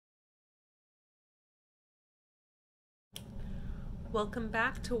Welcome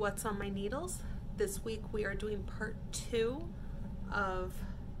back to What's on My Needles. This week we are doing part 2 of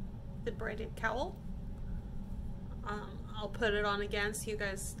the braided cowl. I'll put it on again so you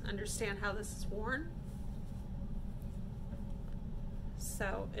guys understand how this is worn.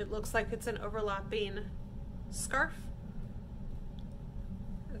 So it looks like it's an overlapping scarf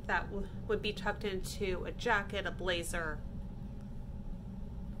that would be tucked into a jacket, a blazer,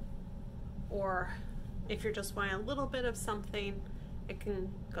 or if you're just wearing a little bit of something, it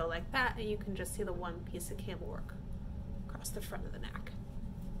can go like that, and you can just see the one piece of cable work across the front of the neck.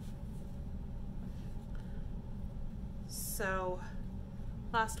 So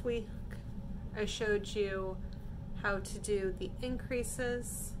last week I showed you how to do the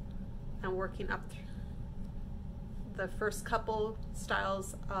increases and working up the first couple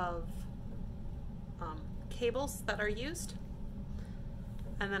styles of cables that are used.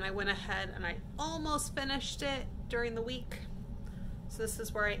 And then I went ahead and I almost finished it during the week. So this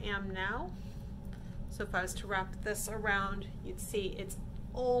is where I am now. So if I was to wrap this around, you'd see it's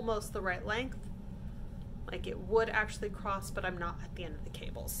almost the right length. Like it would actually cross, but I'm not at the end of the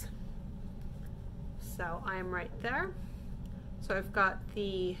cables. So I'm right there. So I've got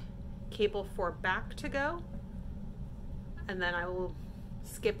the cable for back to go. And then I will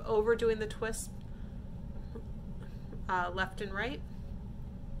skip over doing the twist left and right.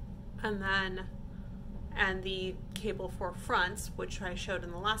 And the cable for fronts, which I showed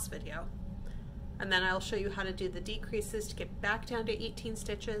in the last video. And then I'll show you how to do the decreases to get back down to 18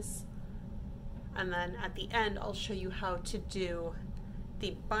 stitches. And then at the end, I'll show you how to do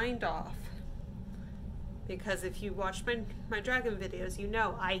the bind off. Because if you watch my dragon videos, you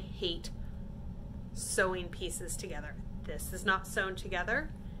know I hate sewing pieces together. This is not sewn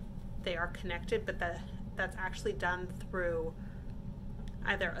together. They are connected, but that's actually done through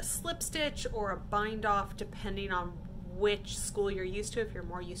either a slip stitch or a bind off, depending on which school you're used to. If you're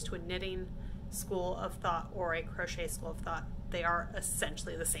more used to a knitting school of thought or a crochet school of thought, they are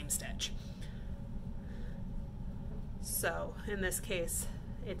essentially the same stitch. So in this case,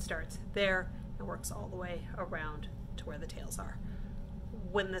 it starts there and works all the way around to where the tails are.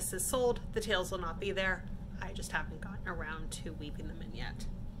 When this is sold, the tails will not be there. I just haven't gotten around to weaving them in yet.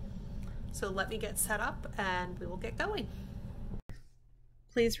 So let me get set up and we will get going.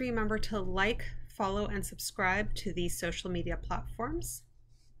 Please remember to like, follow, and subscribe to these social media platforms.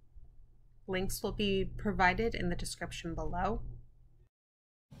 Links will be provided in the description below.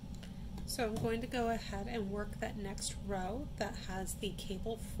 So I'm going to go ahead and work that next row that has the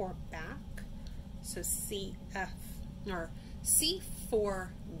cable for back. So C4B.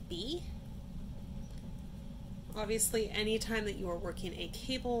 Obviously, anytime that you are working a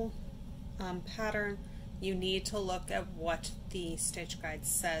cable pattern, you need to look at what the stitch guide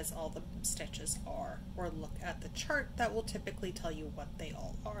says all the stitches are, or look at the chart that will typically tell you what they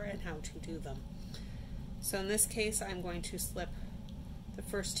all are and how to do them. So in this case, I'm going to slip the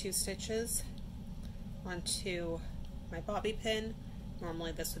first 2 stitches onto my bobby pin.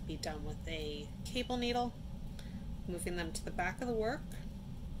 Normally this would be done with a cable needle. Moving them to the back of the work,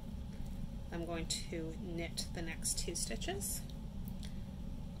 I'm going to knit the next 2 stitches.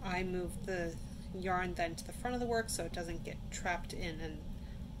 I move the yarn then to the front of the work so it doesn't get trapped in an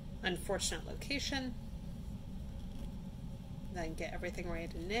unfortunate location. Then get everything ready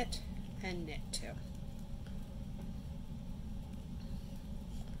to knit and knit 2.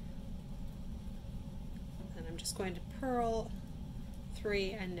 And I'm just going to purl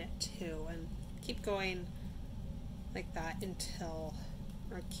 3 and knit 2 and keep going like that until,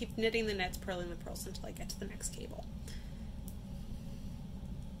 or keep knitting the knits, purling the purls until I get to the next cable.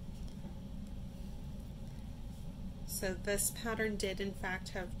 So this pattern did in fact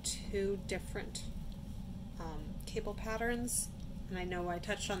have 2 different cable patterns, and I know I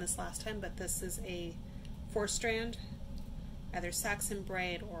touched on this last time, but this is a 4-strand, either Saxon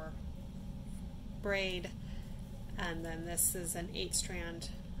braid or braid, and then this is an 8-strand.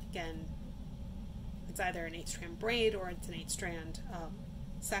 Again, it's either an 8-strand braid or it's an 8-strand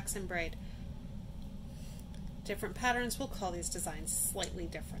Saxon braid. Different patterns will call these designs slightly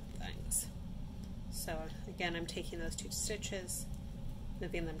different things. So again, I'm taking those 2 stitches,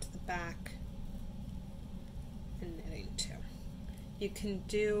 moving them to the back, and knitting 2. You can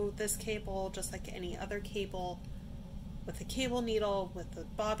do this cable just like any other cable with a cable needle, with a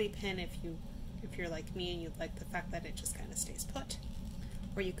bobby pin if you're like me and you like the fact that it just kind of stays put.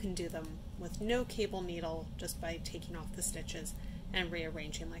 Or you can do them with no cable needle just by taking off the stitches and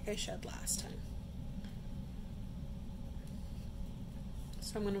rearranging like I showed last time.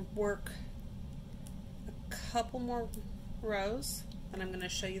 So I'm going to work a couple more rows and I'm going to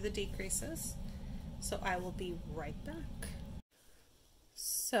show you the decreases. So I will be right back.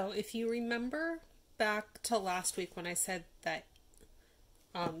 So if you remember back to last week when I said that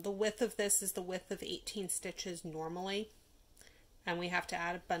the width of this is the width of 18 stitches normally, and we have to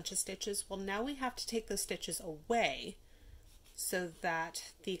add a bunch of stitches, well, now we have to take those stitches away so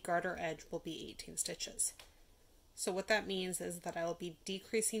that the garter edge will be 18 stitches. So what that means is that I will be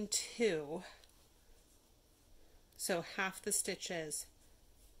decreasing 2, so half the stitches,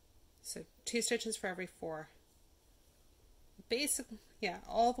 so 2 stitches for every 4, basically, yeah,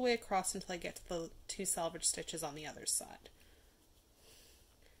 all the way across until I get to the 2 selvage stitches on the other side.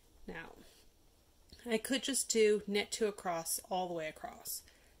 Now, I could just do knit 2 across all the way across,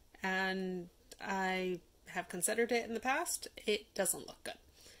 and I have considered it in the past. It doesn't look good.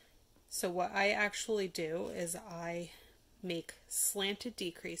 So what I actually do is I make slanted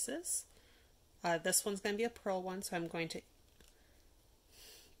decreases. This one's going to be a purl one, so I'm going to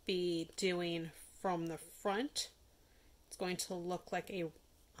be doing from the front. It's going to look like a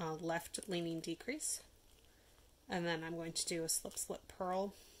left leaning decrease, and then I'm going to do a slip slip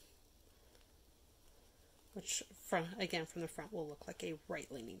purl, which again from the front will look like a right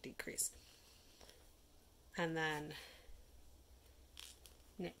leaning decrease, and then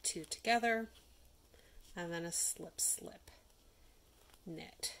knit 2 together, and then a slip slip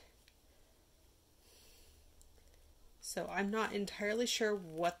knit. So I'm not entirely sure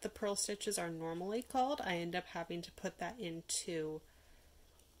what the purl stitches are normally called. I end up having to put that into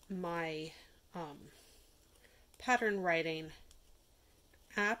my pattern writing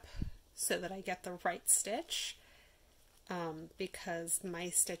app so that I get the right stitch, because my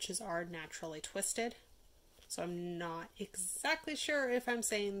stitches are naturally twisted. So I'm not exactly sure if I'm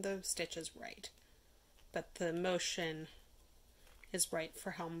saying the stitches right, but the motion is right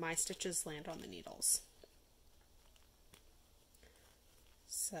for how my stitches land on the needles.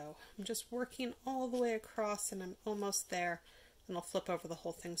 So I'm just working all the way across and I'm almost there, and I'll flip over the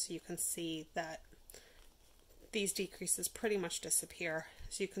whole thing so you can see that these decreases pretty much disappear.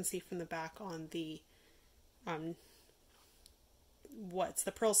 So you can see from the back on the what's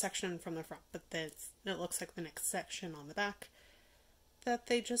the purl section from the front, but it looks like the next section on the back, that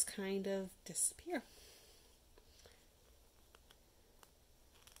they just kind of disappear.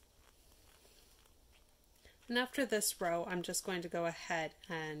 And after this row, I'm just going to go ahead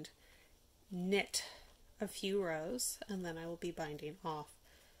and knit a few rows, and then I will be binding off.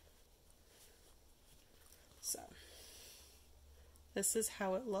 So this is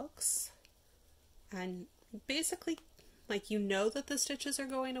how it looks, and basically, like, you know that the stitches are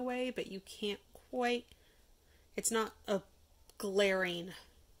going away, but you can't quite, it's not a glaring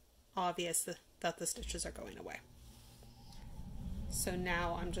obvious that the stitches are going away. So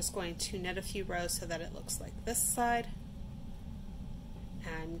now I'm just going to knit a few rows so that it looks like this side,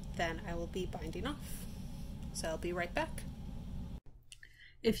 and then I will be binding off. So I'll be right back.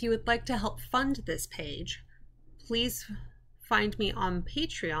 If you would like to help fund this page, please find me on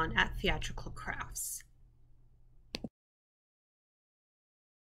Patreon at Theatrical Crafts.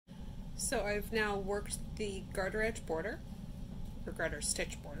 So I've now worked the garter edge border, or garter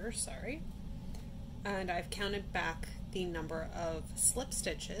stitch border, sorry, and I've counted back the number of slip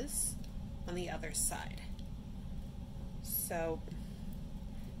stitches on the other side. So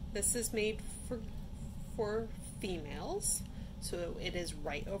this is made for females, so it is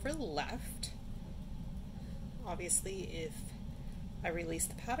right over left. Obviously, if I release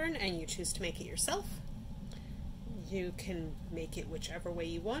the pattern and you choose to make it yourself, you can make it whichever way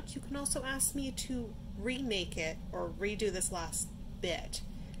you want. You can also ask me to remake it or redo this last bit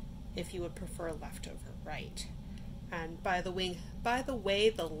if you would prefer left over right. And by the way,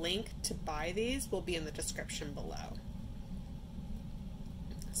 the link to buy these will be in the description below.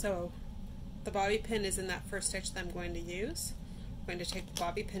 So the bobby pin is in that first stitch that I'm going to use. I'm going to take the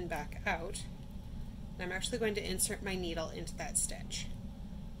bobby pin back out, and I'm actually going to insert my needle into that stitch.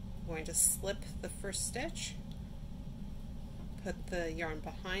 I'm going to slip the first stitch, put the yarn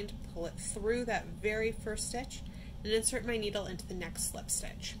behind, pull it through that very first stitch, and insert my needle into the next slip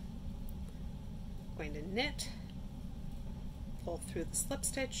stitch. I'm going to knit, pull through the slip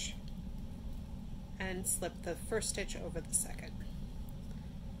stitch, and slip the first stitch over the second.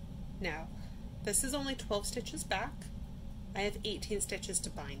 Now, this is only 12 stitches back. I have 18 stitches to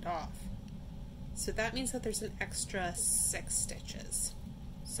bind off. So that means that there's an extra 6 stitches.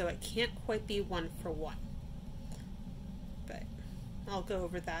 So it can't quite be 1 for 1. But I'll go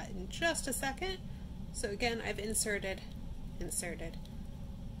over that in just a second. So again, I've inserted,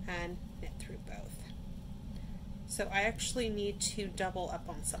 and knit through both. So I actually need to double up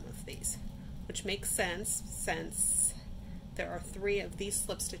on some of these, which makes sense since there are 3 of these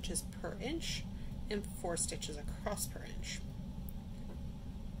slip stitches per inch and 4 stitches across per inch.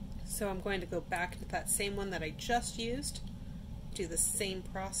 So I'm going to go back to that same one that I just used, do the same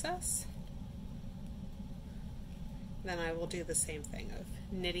process. Then I will do the same thing of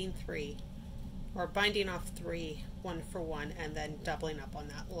knitting 3, or binding off 3, 1 for 1, and then doubling up on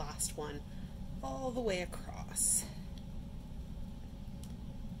that last one all the way across.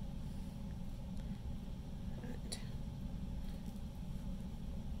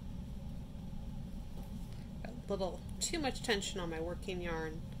 A little too much tension on my working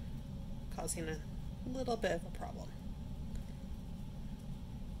yarn, causing a little bit of a problem.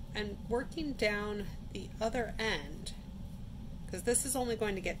 And working down the other end, because this is only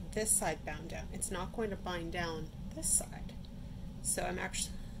going to get this side bound down, it's not going to bind down this side. So I'm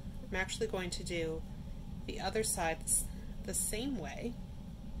actually going to do the other side the same way,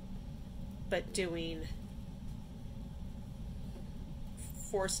 but doing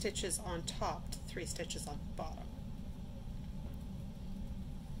 4 stitches on top to 3 stitches on the bottom.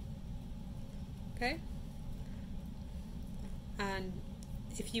 Okay? And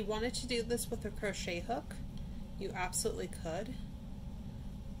if you wanted to do this with a crochet hook, you absolutely could.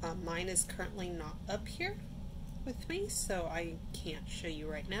 Mine is currently not up here with me, so I can't show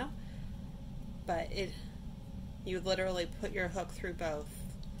you right now. But you literally put your hook through both,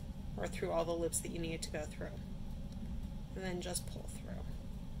 or through all the loops that you need to go through, and then just pull through.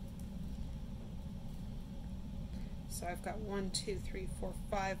 So I've got 1, 2, 3, 4,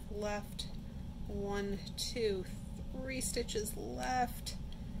 5 left. 1, 2, 3 stitches left.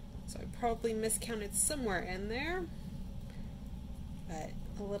 So I probably miscounted somewhere in there, but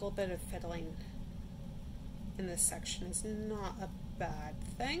a little bit of fiddling in this section is not a bad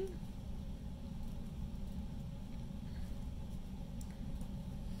thing.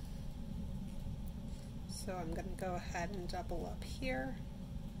 So I'm going to go ahead and double up here.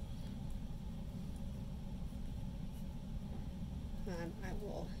 And I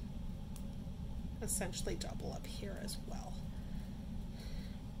will essentially double up here as well.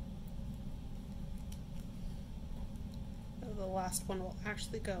 The last one will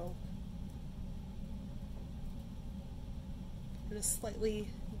actually go in a slightly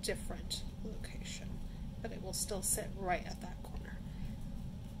different location, but it will still sit right at that corner.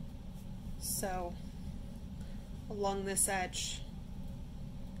 So along this edge,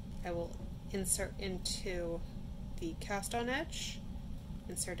 I will insert into the cast on edge,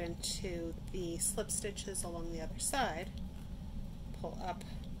 insert into the slip stitches along the other side, pull up,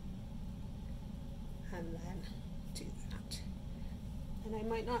 and then do that. And I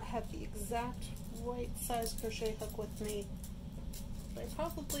might not have the exact right size crochet hook with me, but I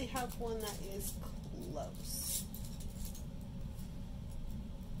probably have one that is close.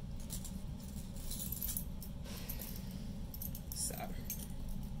 So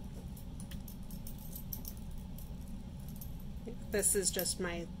this is just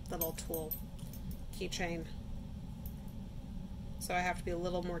my little tool keychain. So I have to be a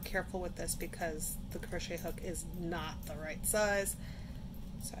little more careful with this because the crochet hook is not the right size.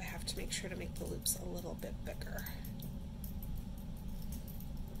 So I have to make sure to make the loops a little bit bigger.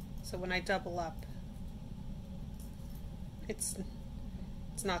 So when I double up, it's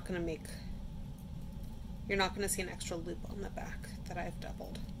not going to make, you're not going to see an extra loop on the back that I've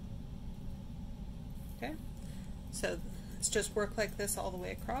doubled. Okay, so it's just work like this all the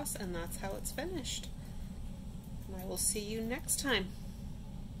way across, and that's how it's finished. And I will see you next time.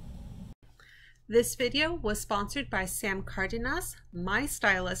 This video was sponsored by Sam Cardenas, my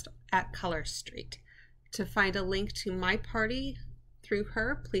stylist at Color Street. To find a link to my party through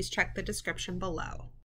her, please check the description below.